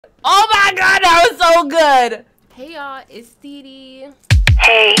Oh my god, that was so good. Hey y'all, it's Dee.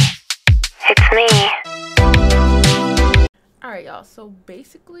 Hey, it's me. Alright y'all, so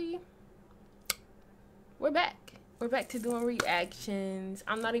basically, we're back. We're back to doing reactions.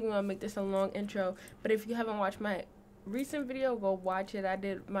 I'm not even gonna make this a long intro, but if you haven't watched my recent video, go watch it. I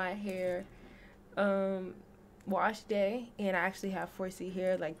did my hair wash day, and I actually have 4C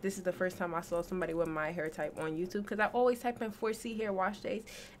hair. Like, this is the first time I saw somebody with my hair type on YouTube, because I always type in 4C hair wash days,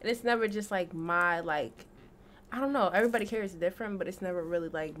 and it's never just like my, like, I don't know, everybody's hair is different, but it's never really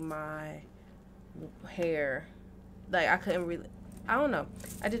like my hair. Like, I couldn't really, I don't know,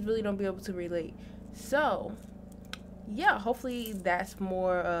 I just really don't be able to relate. So yeah, hopefully that's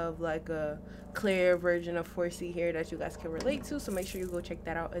more of like a clear version of 4C hair that you guys can relate to, so make sure you go check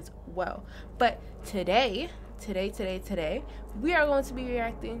that out as well. But today we are going to be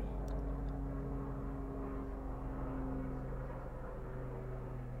reacting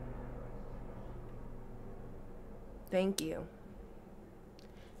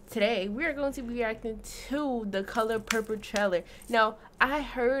Today we are going to be reacting to The Color Purple trailer. Now, I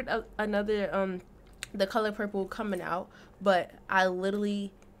heard another The Color Purple coming out, but I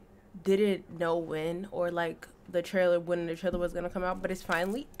literally didn't know when, or like when the trailer was gonna come out, but it's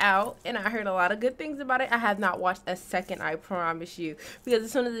finally out, and I heard a lot of good things about it. I have not watched a second, I promise you, because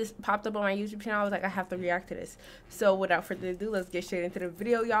as soon as this popped up on my YouTube channel, I was like, I have to react to this. So without further ado, let's get straight into the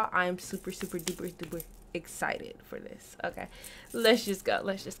video, y'all. I am super duper excited for this. Okay, let's just go.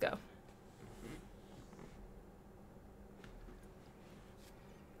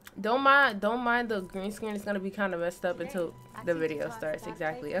 Don't mind the green screen. It's gonna be kind of messed up until the video starts.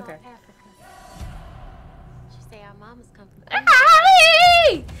 Exactly. Okay. She say our mamas come from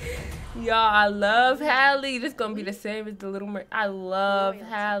Hallie! Y'all, I love Hallie. This gonna be the same as the Little Mermaid. I love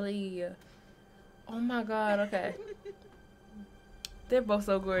Hallie. Oh my god. Okay. They're both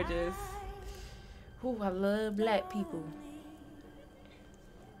so gorgeous. Ooh, I love black people.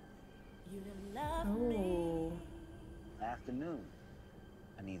 Oh. Afternoon.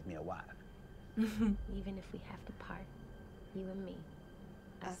 I needs me a wife. Even if we have to part, you and me,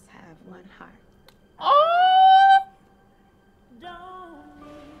 us have one heart. Oh! Get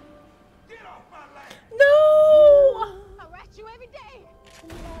off my land! No! I rat you every day.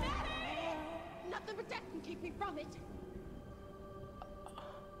 Nothing but death can keep me from it.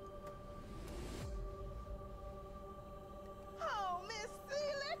 Oh, Miss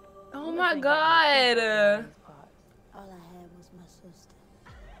Seeley. Oh my god. All I had was my sister.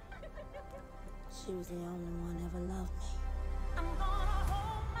 She was the only one ever loved me. I'm gonna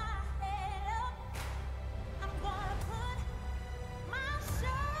hold my head up. I'm gonna put my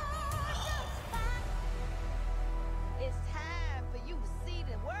shoulders back. It's time for you to see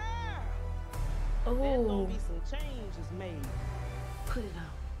the world. There's Oh. gonna be some changes made. Put it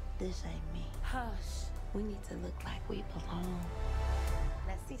on. This ain't me. Hush. We need to look like we belong.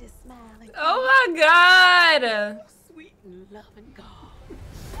 Let's see the smile. Oh my god. Sweet and loving God.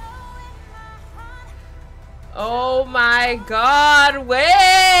 Oh my god.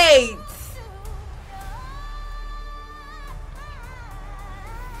 Wait.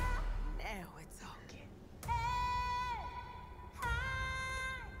 Now we're talking.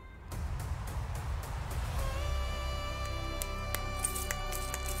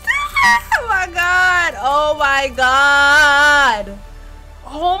 Oh my god. Oh my god.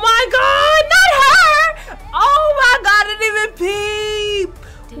 Oh my god. Not her. Oh my god. I didn't even peep.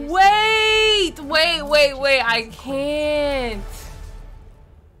 Wait. I can't.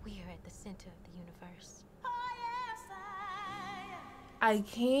 We are at the center of the universe. I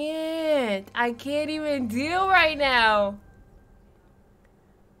can't even deal right now.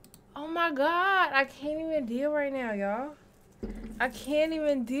 Oh my god. I can't even deal right now, y'all. I can't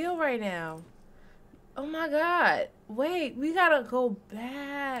even deal right now. Oh my god. Wait, we gotta go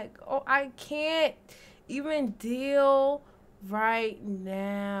back. Oh, I can't even deal right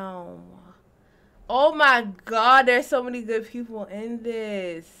now. Oh my god, there's so many good people in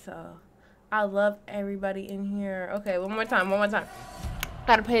this. I love everybody in here. Okay, one more time.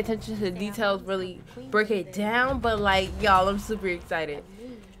 Gotta pay attention to the details, really break it down, but like, y'all, I'm super excited.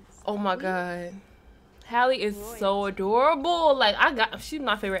 Oh my god. Hallie is so adorable. Like, she's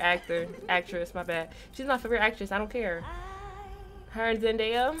my favorite actress, my bad. She's my favorite actress, I don't care. Her and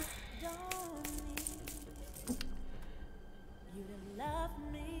Zendaya.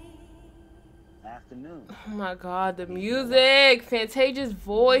 Afternoon. Oh my god, the music. Fantasia's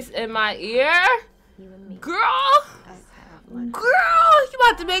voice in my ear. You and me. Girl, Us have one. you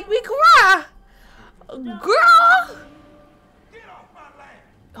about to make me cry. Girl. Get off my land!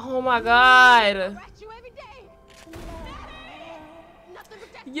 Oh my god.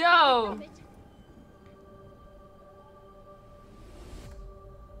 Yo.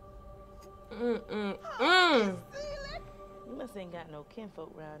 You must ain't got no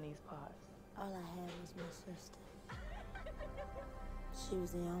kinfolk around these parts. All I had was my sister. She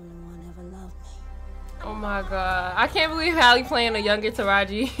was the only one ever loved me. Oh my god. I can't believe Hallie playing a younger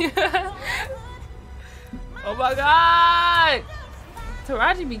Taraji. Oh my god.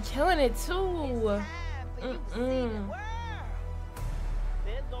 Taraji be killing it too. There's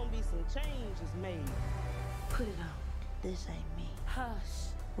gonna be some changes made. Put it on. This ain't me. Hush.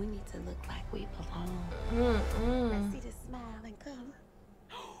 We need to look like we belong. Let's see the smile and color.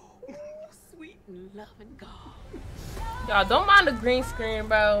 Sweet and loving God. Y'all don't mind the green screen,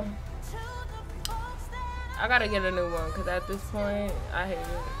 bro. I gotta get a new one because at this point I hate it.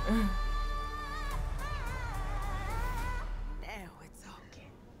 Now it's okay.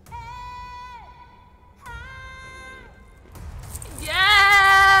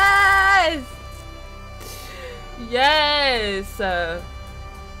 Yes! Yes!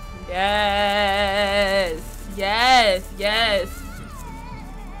 Yes! Yes! Yes!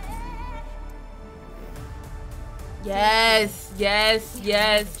 Yes! Yes!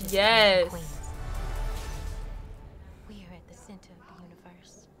 Yes! Yes! We are at the center of the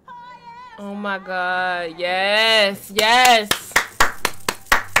universe. Oh my god. Yes! Yes!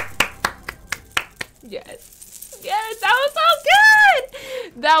 Yes! Yes! That was so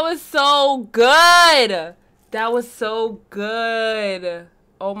good! That was so good! That was so good.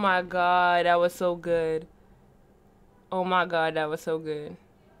 Oh my god, that was so good. Oh my god, that was so good.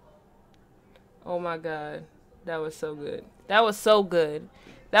 Oh my god, that was so good. That was so good.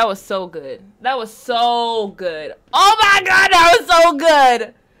 That was so good. That was so good. Oh my god, that was so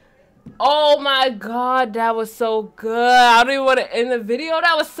good. Oh my god, that was so good. I don't even want to end the video.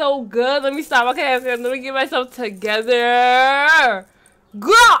 That was so good. Let me stop. Okay, let me get myself together.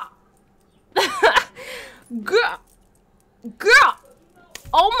 Girl. Girl. Girl.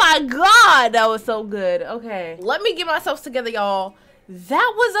 Oh my god, that was so good. Okay, let me get myself together, y'all.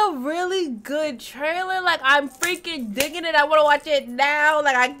 That was a really good trailer. Like, I'm freaking digging it. I want to watch it now.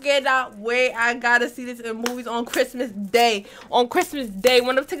 Like, I cannot wait. I gotta see this in movies on Christmas Day. On Christmas Day.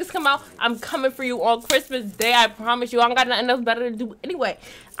 When the tickets come out, I'm coming for you on Christmas Day. I promise you. I don't got nothing else better to do. Anyway,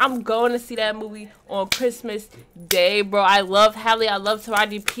 I'm going to see that movie on Christmas Day, bro. I love Hallie. I love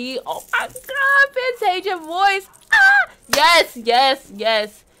Taraji P. Oh my god, Fantasia voice. Ah! Yes, yes,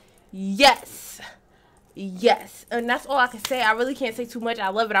 yes, yes. Yes, and that's all I can say. I really can't say too much. I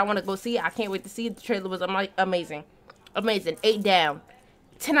love it. I want to go see it. I can't wait to see it. The trailer was amazing. Amazing. 8 down.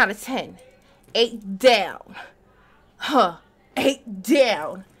 10 out of 10. 8 down. Huh. 8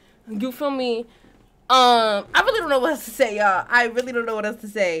 down. You feel me? I really don't know what else to say, y'all. I really don't know what else to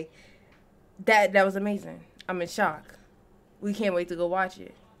say. That was amazing. I'm in shock. We can't wait to go watch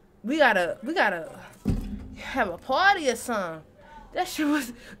it. We gotta have a party or something. That shit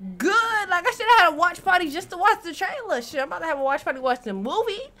was good. Like, I should have had a watch party just to watch the trailer. Shit, I'm about to have a watch party watch the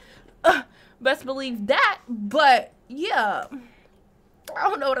movie. Best believe that. But, yeah. I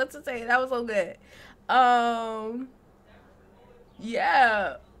don't know what else to say. That was so good.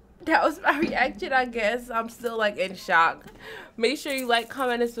 Yeah. That was my reaction, I guess. I'm still, like, in shock. Make sure you like,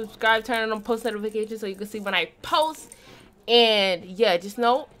 comment, and subscribe. Turn on post notifications so you can see when I post. And, yeah, just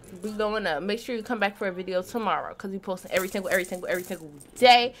know we going up. Make sure you come back for a video tomorrow because we posting every single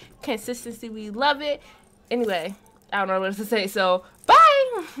day. Consistency, we love it. Anyway, I don't know what else to say, so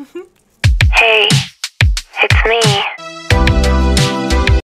bye. Hey, it's me.